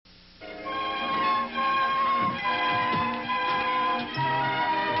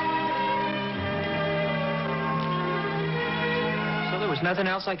There's nothing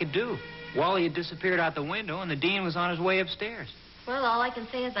else I could do. Wally had disappeared out the window, and the dean was on his way upstairs. Well, all I can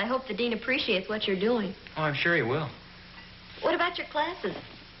say is I hope the dean appreciates what you're doing. Oh, I'm sure he will. What about your classes?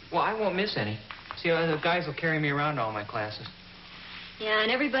 Well, I won't miss any. See, the guys will carry me around to all my classes. Yeah,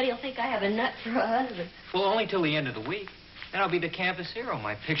 and everybody will think I have a nut for a husband. Well, only till the end of the week. Then I'll be the campus hero.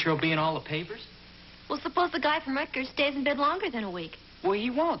 My picture will be in all the papers. Well, suppose the guy from Rutgers stays in bed longer than a week. Well, he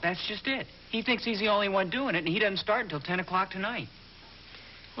won't. That's just it. He thinks he's the only one doing it, and he doesn't start until 10 o'clock tonight.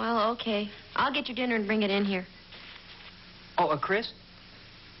 Well, okay. I'll get your dinner and bring it in here. Oh, Chris?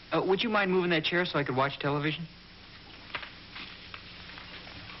 Would you mind moving that chair so I could watch television?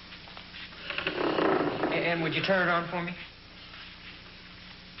 And would you turn it on for me?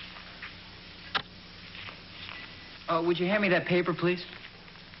 Would you hand me that paper, please?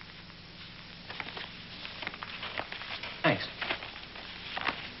 Thanks.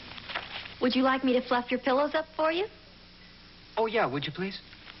 Would you like me to fluff your pillows up for you? Oh, yeah, would you please?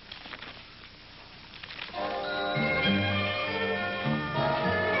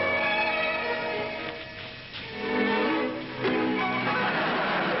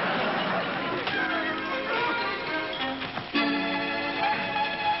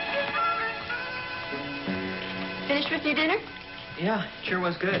 Finished with your dinner? Yeah, sure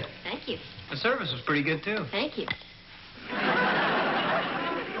was good. Thank you. The service was pretty good, too. Thank you.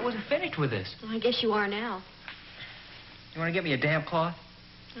 I wasn't finished with this. Well, I guess you are now. You want to get me a damp cloth?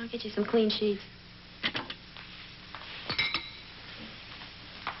 I'll get you some clean sheets.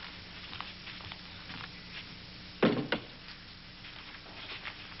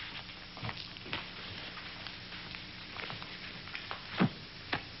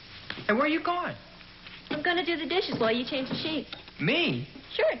 Hey, where are you going? I'm going to do the dishes while you change the sheets. Me?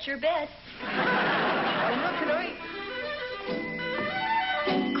 Sure, it's your bed. Well, how can I...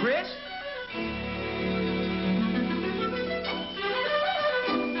 Chris?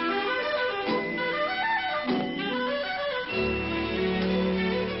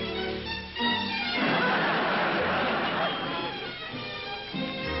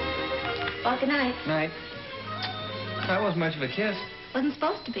 Well, good night. Night. That wasn't much of a kiss. Wasn't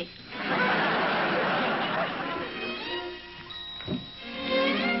supposed to be.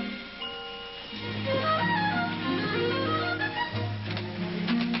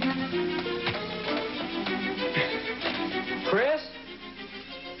 Chris?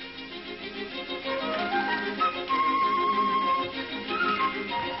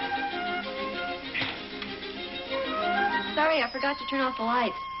 Sorry, I forgot to turn off the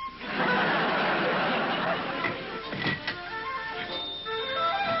lights.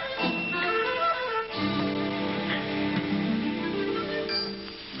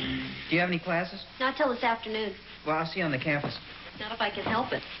 Do you have any classes? Not till this afternoon. Well, I'll see you on the campus. Not if I can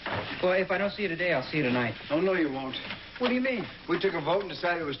help it. Well, if I don't see you today, I'll see you tonight. Oh, no, you won't. What do you mean? We took a vote and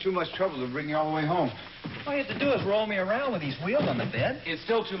decided it was too much trouble to bring you all the way home. All you have to do is roll me around with these wheels on the bed. It's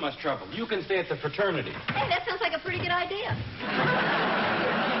still too much trouble. You can stay at the fraternity. Hey, that sounds like a pretty good idea.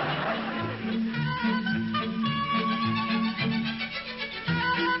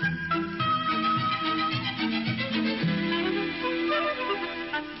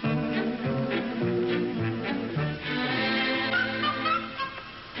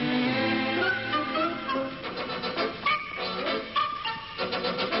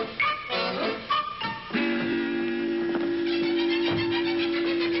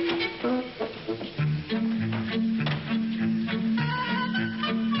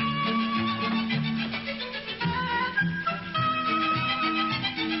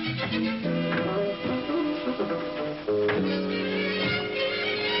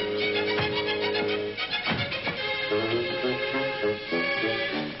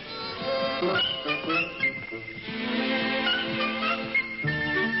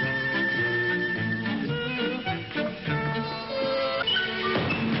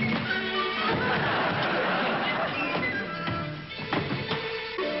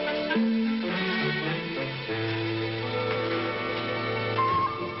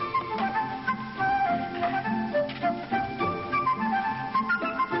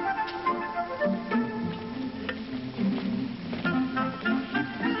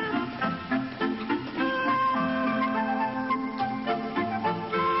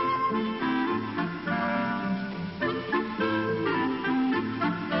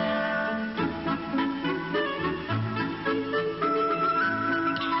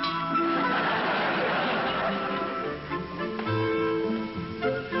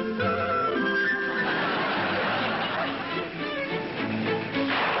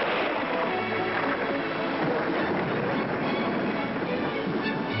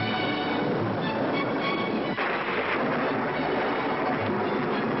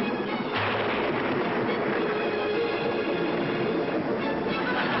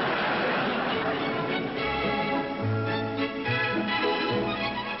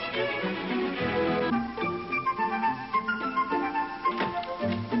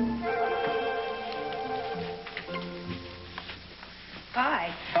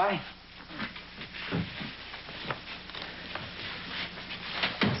 Hi.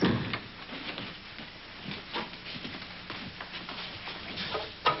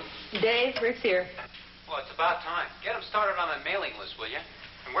 Dave, Rick's here. Well, it's about time. Get him started on that mailing list, will you?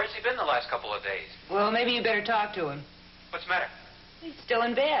 And where's he been the last couple of days? Well, maybe you better talk to him. What's the matter? He's still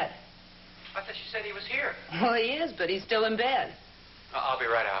in bed. I thought you said he was here. Well, he is, but he's still in bed. I'll be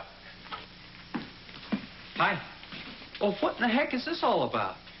right out. Hi. Well, what in the heck is this all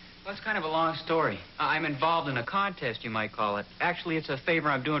about? Well, it's kind of a long story. I'm involved in a contest, you might call it. Actually, it's a favor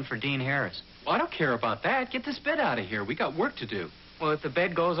I'm doing for Dean Harris. Well, I don't care about that. Get this bed out of here. We got work to do. Well, if the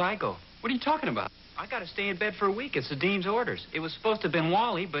bed goes, I go. What are you talking about? I got to stay in bed for a week. It's the dean's orders. It was supposed to have been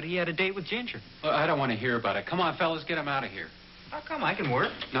Wally, but he had a date with Ginger. Well, I don't want to hear about it. Come on, fellas, get him out of here. How come? I can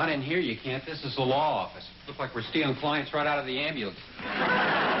work. Not in here, you can't. This is the law office. Look like we're stealing clients right out of the ambulance.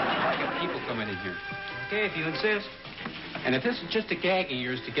 I got people coming in here. Okay, if you insist. And if this is just a gag of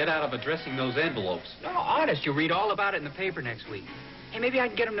yours to get out of addressing those envelopes. No, honest, you'll read all about it in the paper next week. Hey, maybe I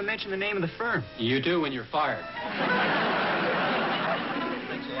can get him to mention the name of the firm. You do when you're fired.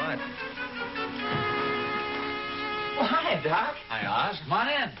 Thanks a lot. Well, hi, Doc. Hi, Oz. Come on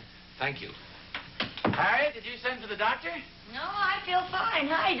in. Thank you. Harriet, did you send for the doctor? No, I feel fine.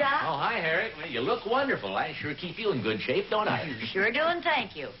 Hi, Doc. Oh, hi, Harriet. Well, you look wonderful. I sure keep you in good shape, don't I? Sure do, and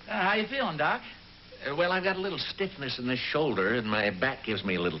thank you. How you feeling, Doc? Well, I've got a little stiffness in this shoulder, and my back gives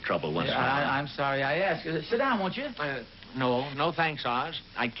me a little trouble once in a while. I'm sorry I asked. Sit down, won't you? No, thanks, Oz.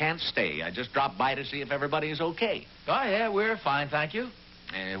 I can't stay. I just dropped by to see if everybody is okay. Oh, yeah, we're fine, thank you.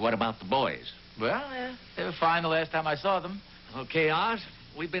 What about the boys? Well, yeah, they were fine the last time I saw them. Okay, Oz.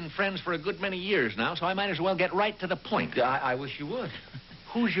 We've been friends for a good many years now, so I might as well get right to the point. I wish you would.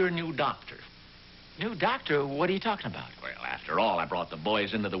 Who's your new doctor? New doctor? What are you talking about? Well, after all, I brought the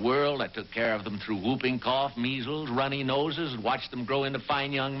boys into the world. I took care of them through whooping cough, measles, runny noses, and watched them grow into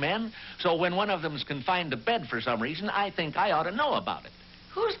fine young men. So when one of them's confined to bed for some reason, I think I ought to know about it.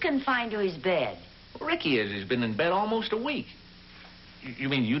 Who's confined to his bed? Ricky is. He's been in bed almost a week. You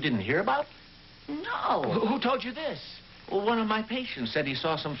mean you didn't hear about it? No. Who told you this? Well, one of my patients said he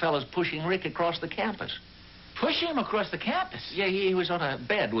saw some fellas pushing Rick across the campus. Pushing him across the campus? Yeah, he was on a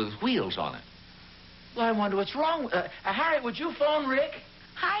bed with wheels on it. Well, I wonder what's wrong. Harriet, would you phone Rick?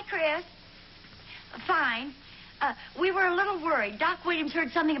 Hi, Chris. Fine. We were a little worried. Doc Williams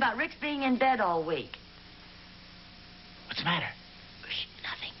heard something about Rick's being in bed all week. What's the matter? Shh,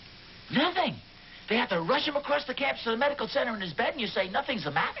 nothing. Nothing. They have to rush him across the campus to the medical center in his bed, and you say nothing's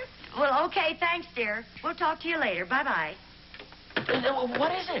the matter? Well, okay, thanks, dear. We'll talk to you later. Bye-bye.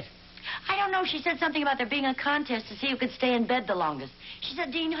 What is it? I don't know. She said something about there being a contest to see who could stay in bed the longest. She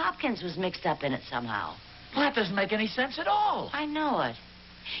said Dean Hopkins was mixed up in it somehow. Well, that doesn't make any sense at all. I know it.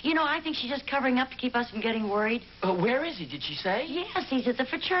 You know, I think she's just covering up to keep us from getting worried. Where is he, did she say? Yes, he's at the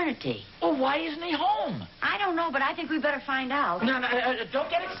fraternity. Well, why isn't he home? I don't know, but I think we better find out. No, don't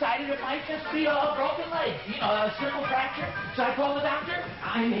get excited. It might just be a broken leg. You know, a simple fracture. Should I call the doctor?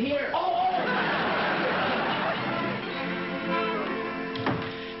 I'm here.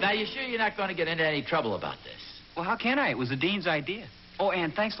 Now, you sure you're not going to get into any trouble about this? Well, how can I? It was the dean's idea. Oh,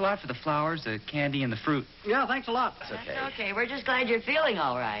 and thanks a lot for the flowers, the candy, and the fruit. Yeah, thanks a lot. That's okay. That's okay. We're just glad you're feeling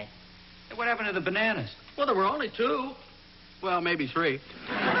all right. Hey, what happened to the bananas? Well, there were only 2. Well, maybe 3.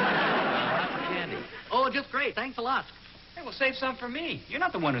 Lots of candy. Oh, just great. Thanks a lot. Hey, well, save some for me. You're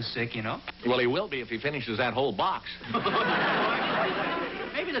not the one who's sick, you know. Well, he will be if he finishes that whole box.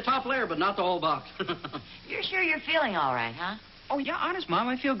 Maybe the top layer, but not the whole box. You're sure you're feeling all right, huh? Oh, yeah, honest, Mom,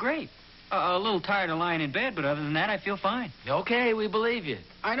 I feel great. A little tired of lying in bed, but other than that, I feel fine. Okay, we believe you.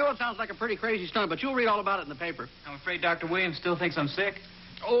 I know it sounds like a pretty crazy stunt, but you'll read all about it in the paper. I'm afraid Dr. Williams still thinks I'm sick.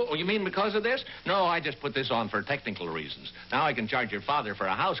 Oh, you mean because of this? No, I just put this on for technical reasons. Now I can charge your father for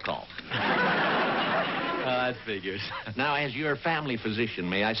a house call. That figures. Now, as your family physician,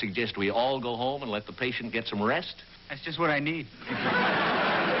 may I suggest we all go home and let the patient get some rest? That's just what I need. Good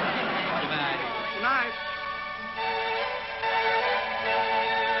night.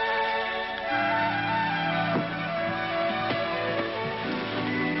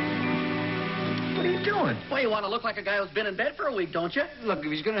 What are you doing? Well, you want to look like a guy who's been in bed for a week, don't you? Look,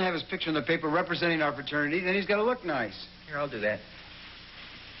 if he's going to have his picture in the paper representing our fraternity, then he's got to look nice. Here, I'll do that.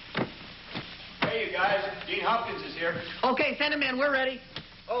 Hey, you guys. Dean Hopkins is here. Okay, send him in. We're ready.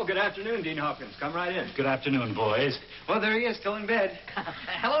 Oh, good afternoon, Dean Hopkins. Come right in. Good afternoon, boys. Well, there he is, still in bed.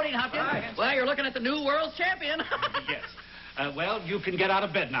 Hello, Dean Hopkins. Hi. Well, you're looking at the new world champion. Yes. Well, you can get out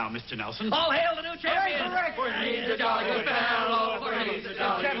of bed now, Mr. Nelson. All hail the new champion. He's a jolly good fellow. He's a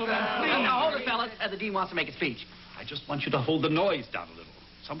jolly good fellow. Now, hold it, fellas. The dean wants to make a speech. I just want you to hold the noise down a little.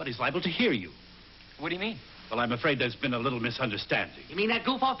 Somebody's liable to hear you. What do you mean? Well, I'm afraid there's been a little misunderstanding. You mean that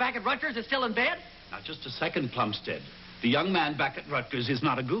goof-off back at Rutgers is still in bed? Now, just a second, Plumstead. The young man back at Rutgers is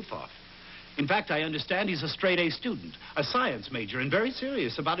not a goof-off. In fact, I understand he's a straight-A student, a science major, and very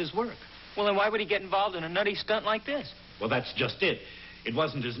serious about his work. Well, then why would he get involved in a nutty stunt like this? Well, that's just it. It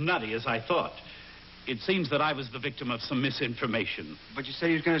wasn't as nutty as I thought. It seems that I was the victim of some misinformation. But you said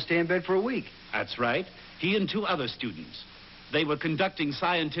he was going to stay in bed for a week. That's right. He and 2 other students. They were conducting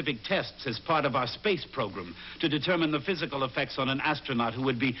scientific tests as part of our space program to determine the physical effects on an astronaut who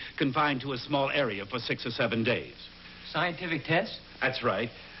would be confined to a small area for 6 or 7 days. Scientific tests? That's right.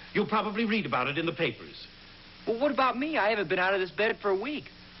 You'll probably read about it in the papers. Well, what about me? I haven't been out of this bed for a week.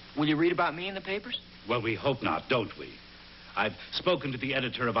 Will you read about me in the papers? Well, we hope not, don't we? I've spoken to the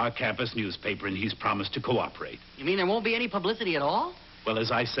editor of our campus newspaper, and he's promised to cooperate. You mean there won't be any publicity at all? Well,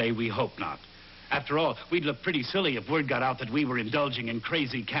 as I say, we hope not. After all, we'd look pretty silly if word got out that we were indulging in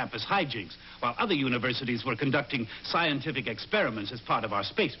crazy campus hijinks, while other universities were conducting scientific experiments as part of our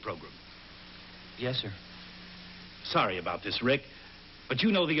space program. Yes, sir. Sorry about this, Rick, but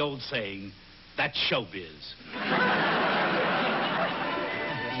you know the old saying, that's showbiz.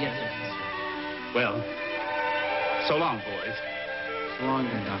 Yes, sir. Well, so long, boys. So long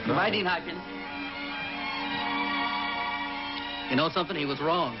then, Doctor. Goodbye, Dean Hopkins. You know something? He was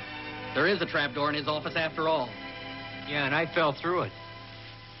wrong. There is a trapdoor in his office after all. Yeah, and I fell through it.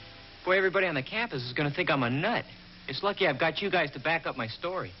 Boy, everybody on the campus is going to think I'm a nut. It's lucky I've got you guys to back up my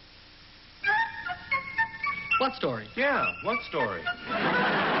story. What story? Yeah, what story?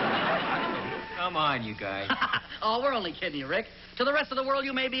 Come on, you guys. Oh, we're only kidding you, Rick. To the rest of the world,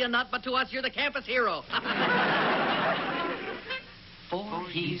 you may be a nut, but to us, you're the campus hero. For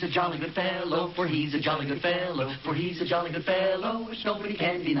he's a jolly good fellow, for he's a jolly good fellow, for he's a jolly good fellow, which nobody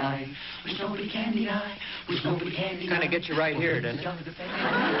can deny, which nobody can deny, which nobody can deny. Kind of gets you right here, doesn't it? Jolly good fellow.